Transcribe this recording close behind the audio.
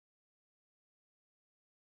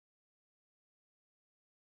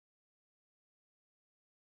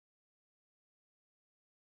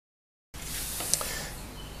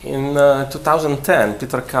In 2010,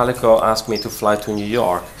 Peter Kalikow asked me to fly to New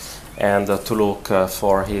York and to look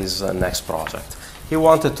for his next project. He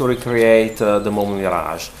wanted to recreate the MOMO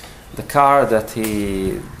Mirage, the car that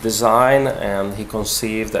he designed and he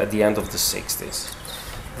conceived at the end of the 60s.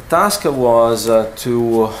 The task was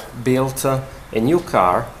to build a new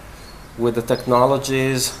car with the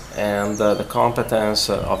technologies and the competence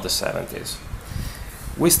of the 70s.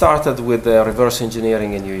 We started with reverse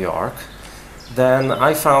engineering in New York. Then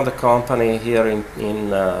I found a company here in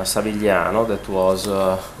Savigliano that was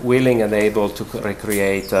willing and able to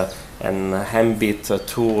recreate an hand-bit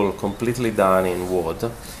tool completely done in wood.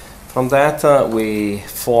 From that we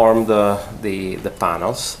formed the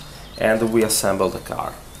panels and we assembled the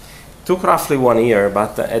car. It took roughly 1 year,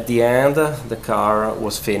 but at the end the car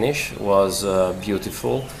was finished, was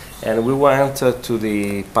beautiful, and we went to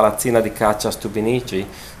the Palazzina di Caccia Stupinici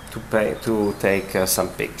to take some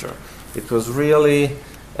pictures. It was really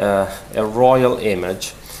a royal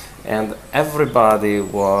image, and everybody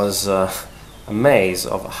was amazed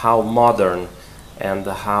of how modern and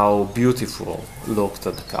how beautiful looked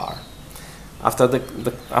the car. After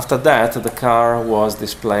that, the car was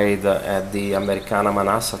displayed at the Americana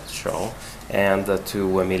Manassas show and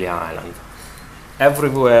to Emilia Island.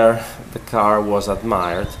 Everywhere the car was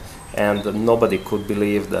admired, and nobody could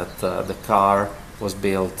believe that the car was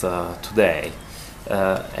built today.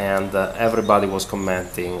 Everybody was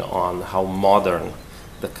commenting on how modern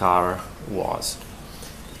the car was.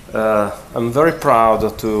 I'm very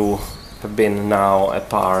proud to have been now a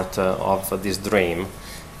part of this dream,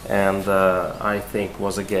 and I think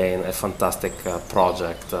was again a fantastic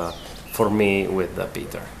project for me with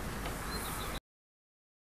Peter.